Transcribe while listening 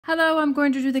Hello, I'm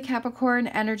going to do the Capricorn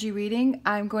energy reading.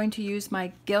 I'm going to use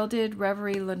my Gilded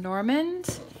Reverie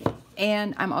Lenormand,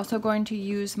 and I'm also going to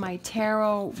use my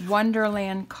Tarot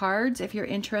Wonderland cards. If you're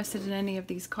interested in any of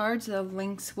these cards, the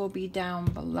links will be down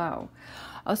below.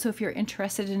 Also, if you're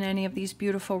interested in any of these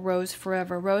beautiful Rose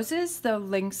Forever roses, the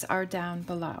links are down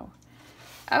below.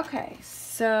 Okay,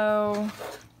 so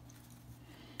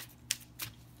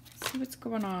let's see what's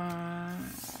going on.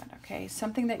 Okay,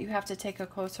 something that you have to take a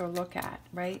closer look at,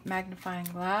 right? Magnifying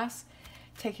glass,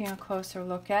 taking a closer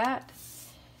look at.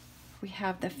 We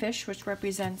have the fish, which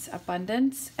represents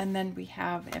abundance, and then we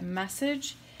have a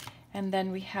message, and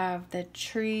then we have the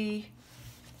tree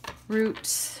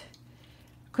roots.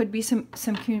 Could be some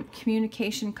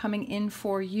communication coming in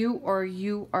for you, or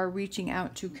you are reaching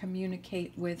out to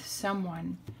communicate with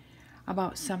someone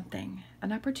about something.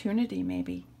 An opportunity,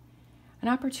 maybe. An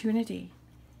opportunity.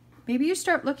 Maybe you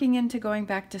start looking into going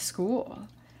back to school,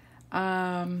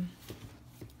 or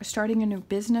starting a new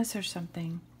business or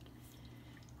something.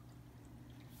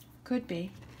 Could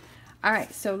be. All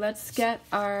right, so let's get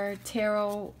our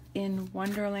Tarot in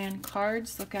Wonderland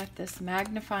cards. Look at this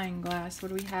magnifying glass. What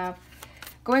do we have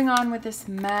going on with this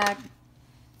magnifying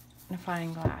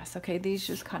glass? Okay, these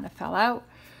just kind of fell out.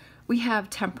 We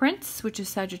have Temperance, which is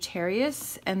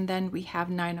Sagittarius, and then we have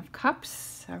Nine of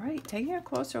Cups. All right, taking a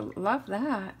closer, love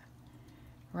that.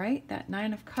 Right, that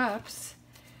Nine of Cups.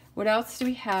 What else do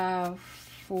we have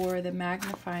for the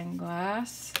magnifying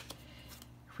glass?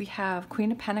 We have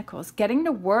Queen of Pentacles. Getting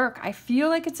to work. I feel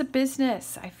like it's a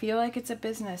business. I feel like it's a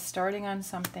business, starting on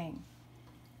something.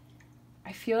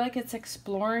 I feel like it's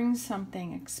exploring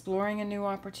something, exploring a new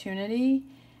opportunity.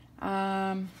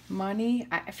 Money.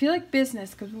 I feel like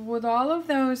business, because with all of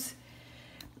those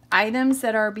items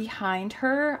that are behind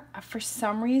her, for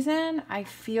some reason, I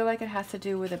feel like it has to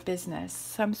do with a business,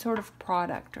 some sort of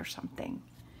product or something,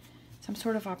 some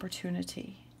sort of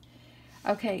opportunity.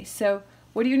 Okay, so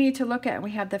what do you need to look at?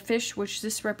 We have the fish, which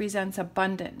this represents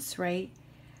abundance, right?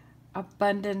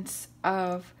 Abundance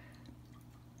of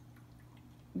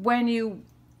when you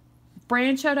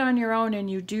branch out on your own and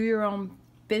you do your own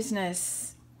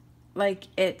business, like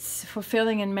it's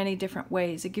fulfilling in many different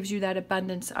ways. It gives you that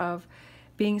abundance of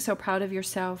being so proud of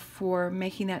yourself for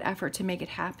making that effort to make it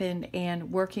happen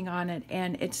and working on it,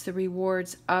 and it's the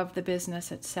rewards of the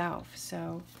business itself.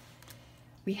 So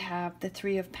we have the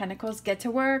Three of Pentacles. Get to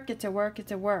work, get to work, get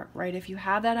to work, right? If you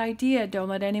have that idea, don't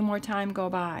let any more time go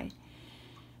by.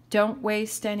 Don't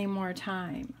waste any more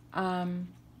time. I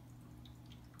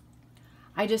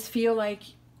just feel like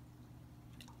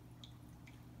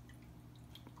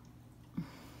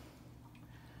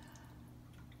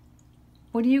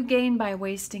what do you gain by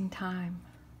wasting time?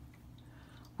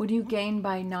 What do you gain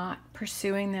by not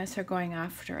pursuing this or going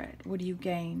after it? What do you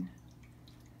gain?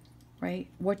 Right?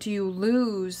 What do you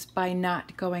lose by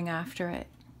not going after it?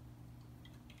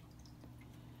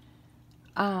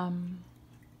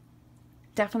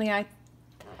 Definitely,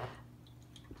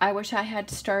 I wish I had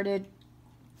started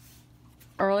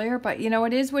earlier, but you know,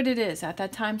 it is what it is at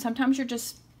that time. Sometimes you're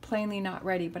just plainly not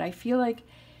ready, but I feel like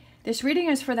this reading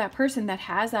is for that person that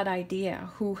has that idea,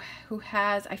 who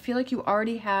has, I feel like you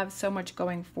already have so much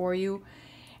going for you,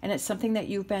 and it's something that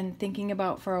you've been thinking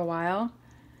about for a while.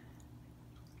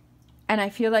 And I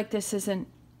feel like this isn't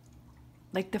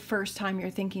like the first time you're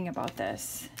thinking about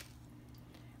this.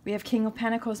 We have King of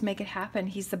Pentacles, make it happen.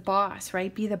 He's the boss,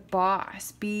 right? Be the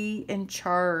boss, be in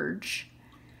charge.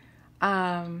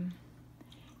 Get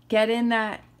in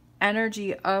that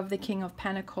energy of the King of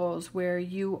Pentacles, where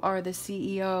you are the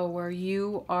CEO, where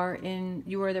you are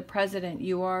the president,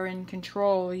 you are in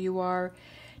control, you are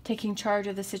taking charge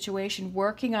of the situation,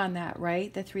 working on that,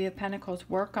 right? The Three of Pentacles,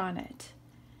 work on it.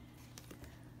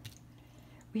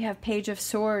 We have Page of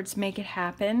Swords, make it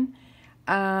happen.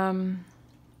 Don't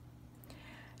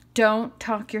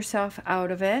talk yourself out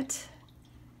of it.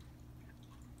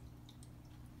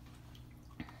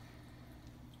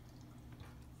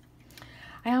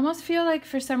 I almost feel like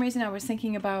for some reason I was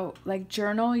thinking about like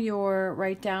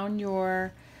write down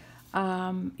your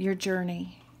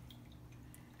journey.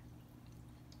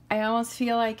 I almost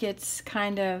feel like it's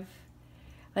kind of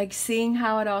like seeing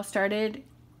how it all started,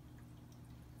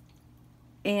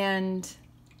 and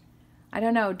I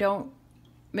don't know, don't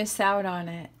miss out on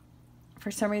it. For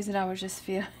some reason I was just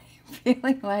feeling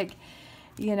like,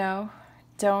 you know,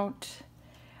 don't,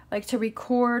 like to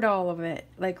record all of it,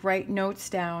 like write notes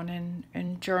down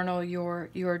and journal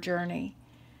your journey.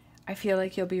 I feel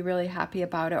like you'll be really happy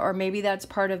about it. Or maybe that's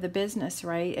part of the business,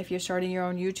 right? If you're starting your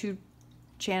own YouTube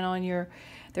channel and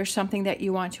there's something that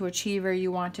you want to achieve or you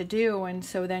want to do, and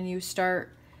so then you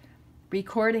start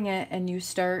recording it and you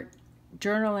start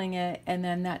journaling it, and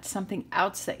then that's something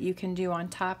else that you can do on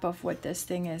top of what this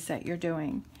thing is that you're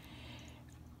doing.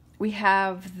 We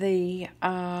have the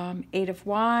Eight of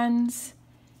Wands.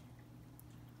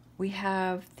 We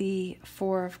have the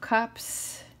Four of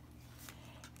Cups.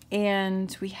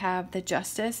 And we have the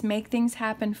Justice. Make things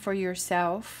happen for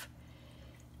yourself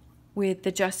with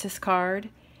the Justice card.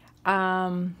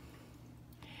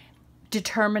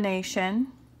 Determination.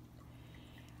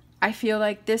 I feel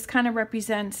like this kind of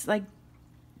represents, like,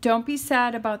 don't be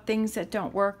sad about things that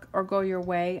don't work or go your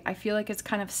way. I feel like it's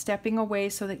kind of stepping away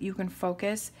so that you can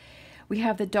focus. We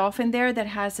have the dolphin there that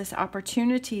has this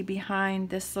opportunity behind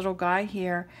this little guy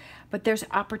here, but there's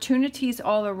opportunities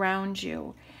all around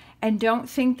you. And don't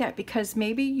think that because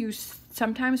maybe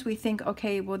sometimes we think,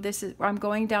 okay, well, I'm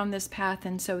going down this path,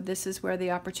 and so this is where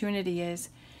the opportunity is.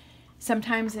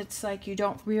 Sometimes it's like you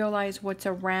don't realize what's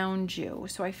around you.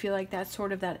 So I feel like that's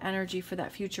sort of that energy for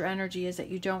that future energy, is that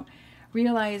you don't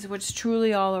realize what's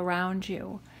truly all around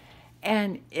you.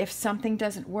 And if something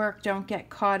doesn't work, don't get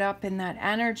caught up in that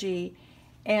energy,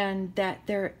 and that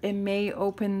it may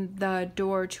open the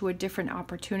door to a different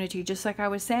opportunity. Just like I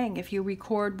was saying, if you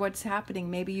record what's happening,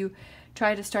 maybe you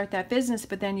try to start that business,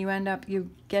 but then you end up,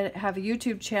 have a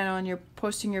YouTube channel and you're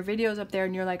posting your videos up there,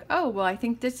 and you're like, oh, well, I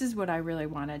think this is what I really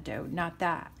want to do, not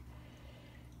that.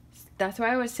 That's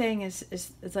why I was saying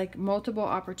it's like multiple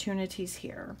opportunities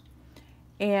here.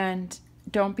 And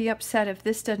don't be upset if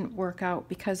this doesn't work out,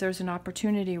 because there's an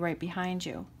opportunity right behind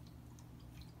you.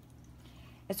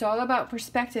 It's all about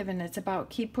perspective, and it's about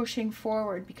keep pushing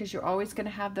forward, because you're always going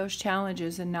to have those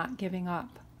challenges, and not giving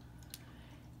up.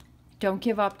 Don't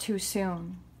give up too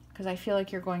soon, because I feel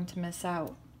like you're going to miss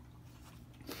out.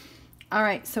 All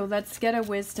right, so let's get a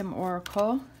wisdom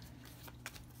oracle.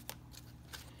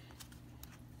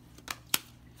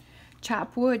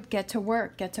 Chop wood, get to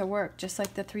work, get to work. Just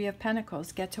like the Three of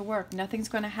Pentacles, get to work. Nothing's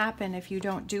going to happen if you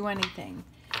don't do anything.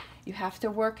 You have to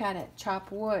work at it.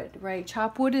 Chop wood, right?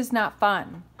 Chop wood is not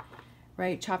fun,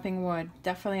 right? Chopping wood.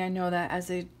 Definitely, I know that as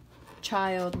a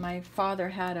child, my father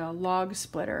had a log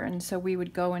splitter, and so we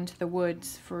would go into the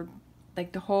woods for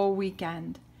like the whole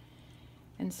weekend.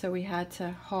 And so we had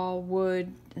to haul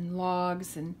wood and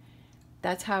logs, and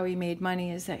that's how he made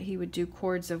money, is that he would do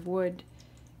cords of wood.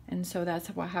 And so that's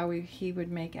how he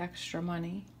would make extra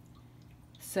money.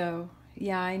 So,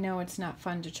 yeah, I know it's not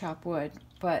fun to chop wood,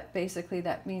 but basically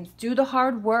that means do the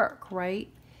hard work, right?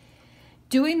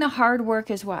 Doing the hard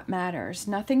work is what matters.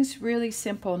 Nothing's really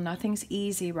simple. Nothing's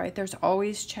easy, right? There's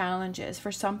always challenges.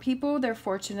 For some people, they're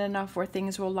fortunate enough where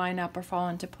things will line up or fall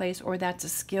into place, or that's a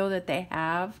skill that they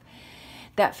have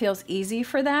that feels easy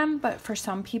for them. But for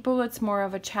some people, it's more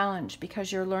of a challenge,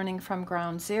 because you're learning from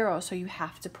ground zero, so you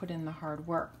have to put in the hard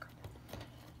work.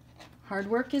 Hard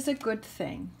work is a good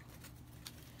thing.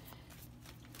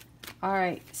 All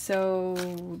right, so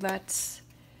let's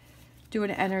do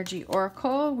an energy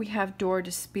oracle. We have door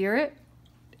to spirit,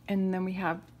 and then we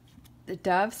have the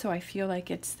dove. So I feel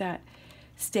like it's that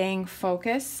staying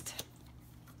focused.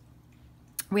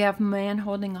 We have man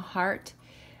holding a heart.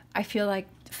 I feel like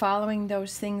following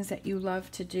those things that you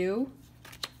love to do.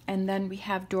 And then we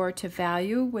have door to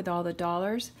value with all the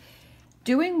dollars.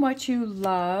 Doing what you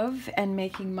love and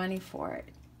making money for it.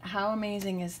 How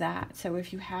amazing is that? So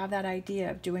if you have that idea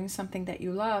of doing something that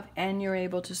you love, and you're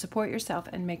able to support yourself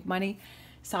and make money,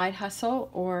 side hustle,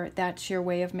 or that's your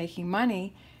way of making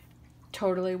money,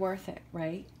 totally worth it,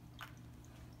 right?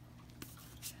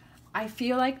 I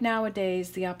feel like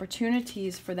nowadays the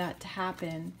opportunities for that to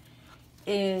happen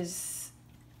is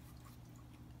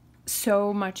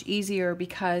so much easier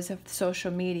because of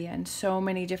social media, and so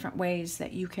many different ways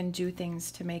that you can do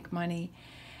things to make money,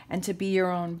 and to be your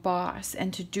own boss,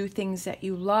 and to do things that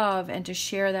you love, and to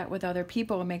share that with other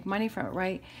people and make money from it,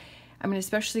 right? I mean,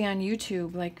 especially on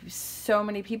YouTube, like so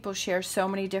many people share so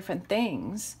many different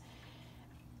things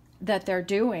that they're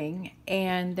doing,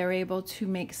 and they're able to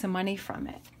make some money from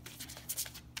it.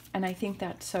 And I think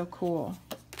that's so cool.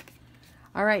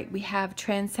 All right, we have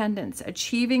transcendence,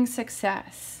 achieving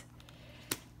success.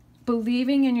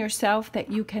 Believing in yourself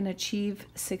that you can achieve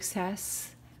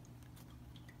success.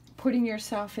 Putting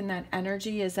yourself in that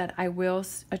energy is that I will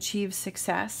achieve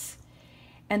success.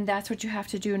 And that's what you have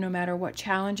to do no matter what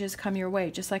challenges come your way.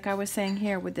 Just like I was saying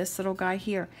here with this little guy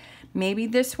here. Maybe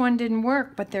this one didn't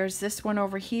work, but there's this one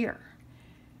over here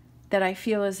that I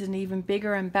feel is an even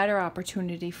bigger and better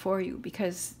opportunity for you,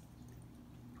 because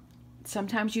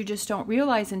sometimes you just don't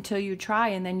realize until you try,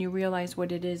 and then you realize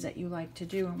what it is that you like to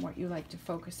do and what you like to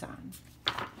focus on.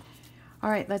 All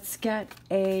right, let's get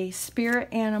a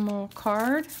spirit animal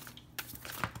card.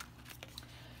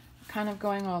 kind of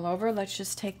going all over. Let's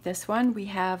just take this one. We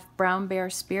have brown bear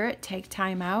spirit, take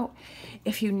time out.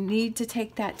 If you need to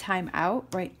take that time out,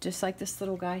 right, just like this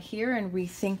little guy here, and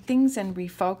rethink things and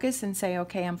refocus and say,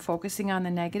 okay, I'm focusing on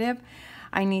the negative.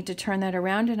 I need to turn that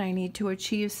around and I need to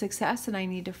achieve success and I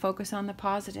need to focus on the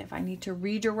positive. I need to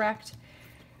redirect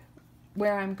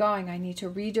where I'm going. I need to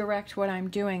redirect what I'm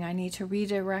doing. I need to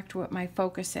redirect what my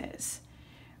focus is,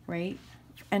 right?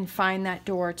 And find that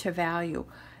door to value.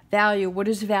 Value, what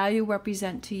does value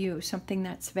represent to you? Something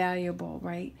that's valuable,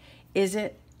 right? Is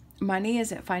it money?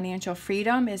 Is it financial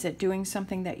freedom? Is it doing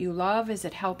something that you love? Is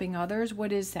it helping others?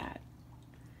 What is that?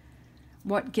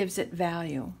 What gives it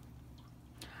value?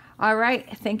 All right,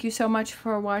 thank you so much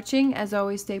for watching. As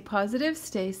always, stay positive,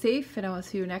 stay safe, and I will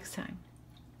see you next time.